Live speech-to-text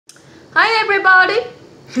Hi everybody!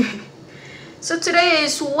 So today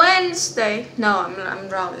is Wednesday. No, I'm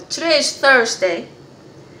wrong. Today is Thursday.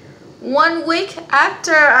 1 week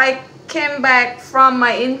after I came back from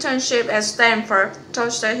my internship at Stanford,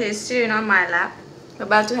 Toaster is sitting on my lap,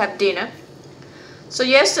 about to have dinner. So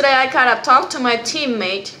yesterday I kind of talked to my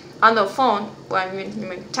teammate on the phone, well, I mean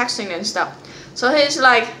texting and stuff. So he's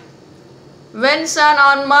like, Vincent,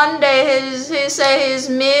 on Monday he said he's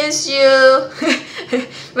miss you.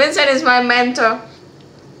 Vincent is my mentor.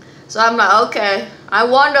 So I'm like, okay, I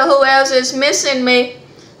wonder who else is missing me.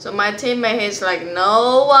 So my teammate is like,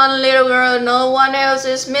 no one, little girl, no one else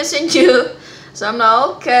is missing you. So I'm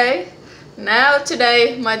like, okay. Now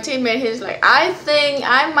today my teammate is like, I think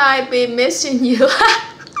I might be missing you.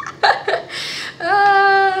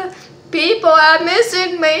 People are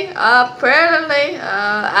missing me. Apparently,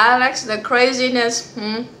 Alex, the craziness.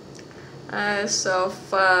 So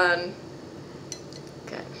fun.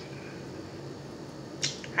 Okay.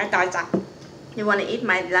 Hi, Tosa. You want to eat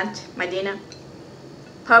my lunch, my dinner?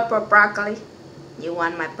 Purple broccoli. You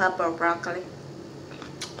want my purple broccoli?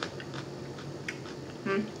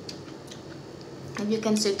 And you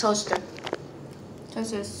can see Toaster.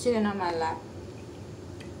 Toaster is sitting on my lap.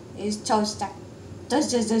 It's Toaster.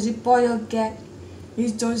 Toaster does a boy get.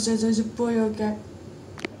 It's Toaster does a boy get.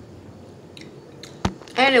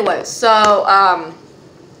 Anyway, so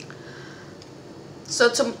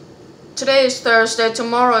today is Thursday.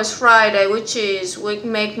 Tomorrow is Friday, which is we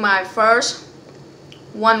make my first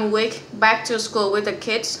 1 week back to school with the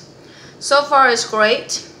kids. So far it's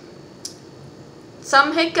great.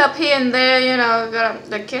 Some hiccup here and there, you know,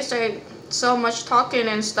 the kids are so much talking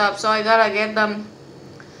and stuff, so I gotta get them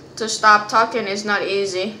to stop talking. Is not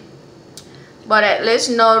easy, but at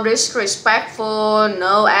least no disrespectful,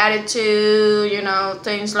 no attitude, you know,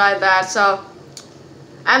 things like that. So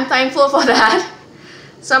I'm thankful for that.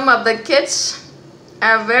 Some of the kids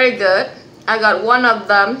are very good. I got one of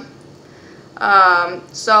them.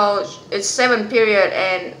 So it's 7th period,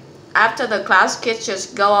 and after the class, kids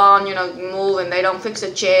just go on, you know, move, and they don't fix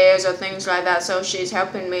the chairs or things like that. So she's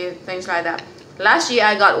helping me, things like that. Last year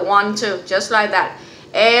I got one too, just like that.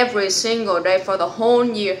 Every single day for the whole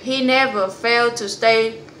year. He never failed to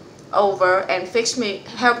stay over and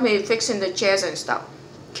help me fixing the chairs and stuff.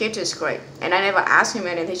 Kid is great, and I never ask him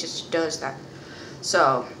anything. He just does that.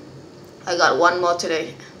 So I got one more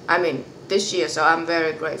today. I mean this year. So I'm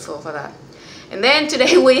very grateful for that. And then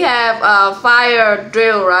today we have a fire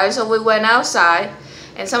drill, right? So we went outside,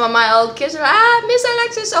 and some of my old kids are like, Miss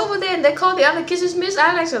Alex is over there, and they call the other kids Miss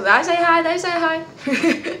Alex. So I say hi, they say hi.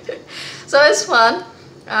 So it's fun.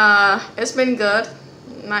 It's been good.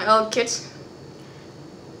 My old kids.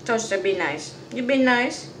 Toaster, be nice. You be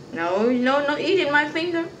nice. No, eating my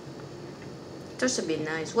finger. Toaster, be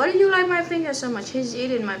nice. Why do you like my finger so much? He's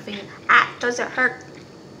eating my finger. Toaster hurt.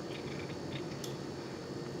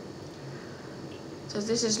 So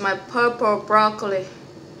this is my purple broccoli.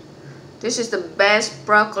 This is the best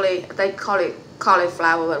broccoli. They call it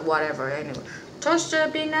cauliflower, but whatever. Anyway, Toaster,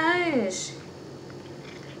 be nice.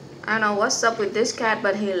 I don't know what's up with this cat,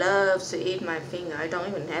 but he loves to eat my finger. I don't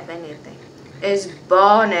even have anything. It's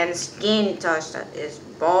bone and skin, Toaster. It's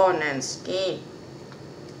bone and skin.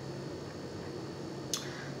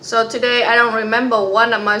 So today, I don't remember,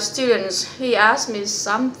 one of my students, he asked me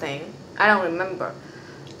something. I don't remember.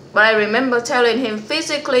 But I remember telling him,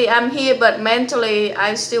 physically I'm here, but mentally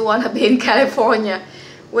I still want to be in California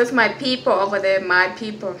with my people over there, my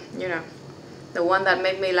people, you know. The one that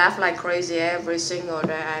make me laugh like crazy every single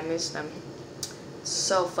day. I miss them.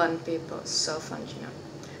 So fun people, so fun, you know.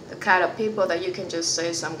 The kind of people that you can just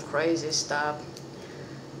say some crazy stuff.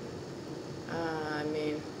 I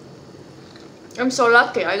mean, I'm so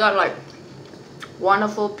lucky. I got like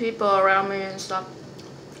wonderful people around me and stuff.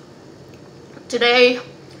 Today,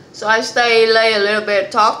 so I stay late a little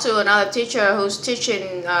bit, talk to another teacher who's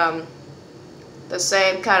teaching the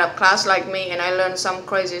same kind of class like me, and I learned some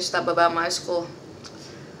crazy stuff about my school.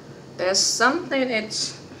 There's something,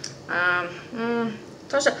 it's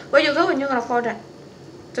Toaster, where you going? You're gonna fall down.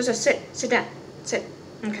 Toaster, sit down, sit.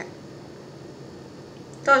 Okay.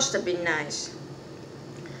 Toaster, be nice.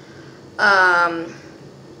 I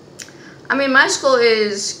mean, my school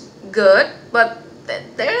is good, but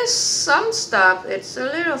there's some stuff, it's a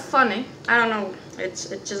little funny. I don't know, it's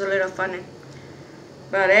just a little funny.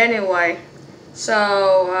 But anyway,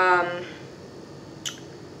 so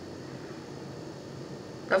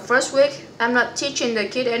the first week I'm not teaching the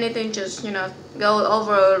kid anything, just, you know, go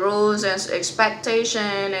over rules and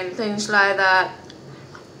expectation and things like that.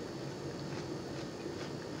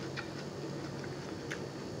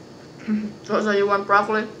 So you want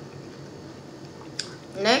broccoli?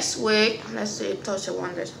 Next week, let's see if Toaster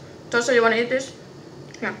wants this. Toaster, you want to eat this?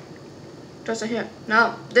 Here. Toaster, here.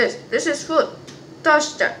 No, this. This is food.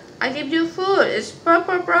 Toaster, I give you food. It's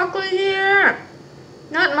purple broccoli here.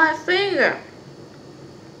 Not my finger.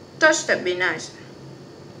 Toaster, be nice.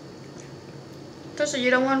 Toaster,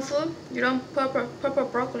 you don't want food? You don't purple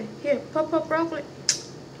broccoli? Here, purple broccoli.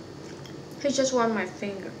 He just want my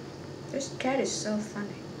finger. This cat is so funny.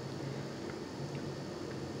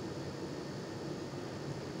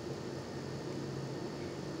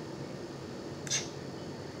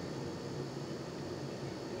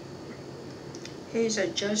 He's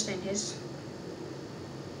adjusting his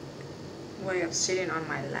way of sitting on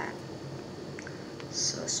my lap.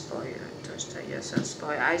 So spoiled, Toaster. You're so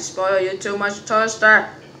spoiled. I spoil you too much, Toaster.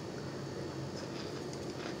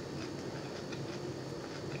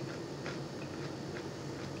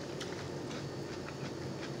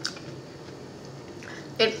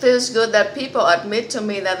 It feels good that people admit to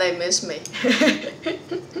me that they miss me.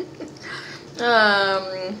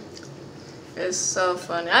 It's so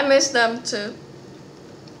funny. I miss them too.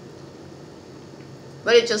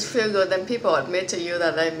 But it just feels good when people admit to you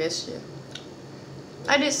that they miss you.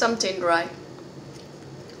 I did something right.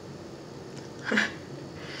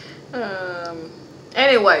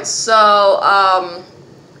 Anyway, so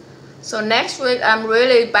next week I'm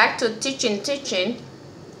really back to teaching,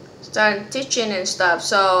 starting teaching and stuff.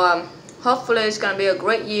 So hopefully it's gonna be a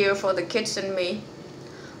great year for the kids and me.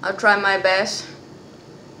 I'll try my best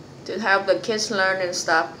to help the kids learn and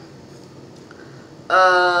stuff.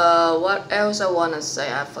 What else I wanna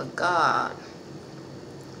say? I forgot.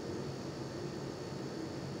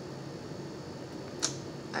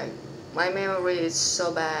 My memory is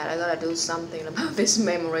so bad. I gotta do something about this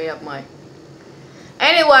memory of mine.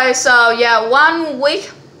 Anyway, so yeah, 1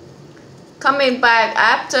 week coming back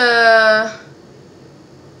after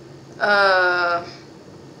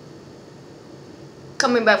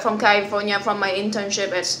coming back from California from my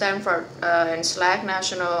internship at Stanford and SLAC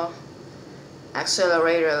National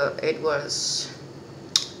Accelerator. It was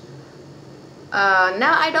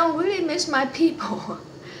now I don't really miss my people.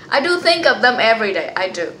 I do think of them every day, I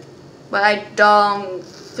do, but I don't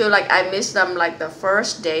feel like I miss them like the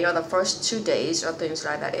first day or the first 2 days or things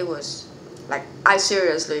like that. It was like I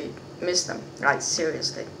seriously miss them, like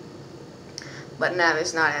seriously. But now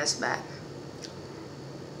it's not as bad.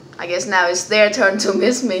 I guess now it's their turn to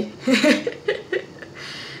miss me.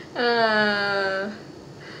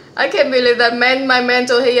 I can't believe that my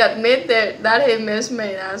mentor, he admitted that he missed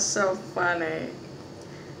me. That's so funny.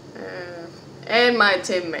 And my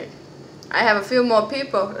teammate. I have a few more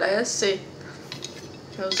people. Let's see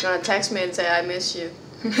who's gonna text me and say I miss you.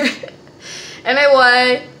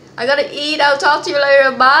 Anyway, I gotta eat. I'll talk to you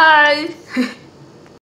later. Bye.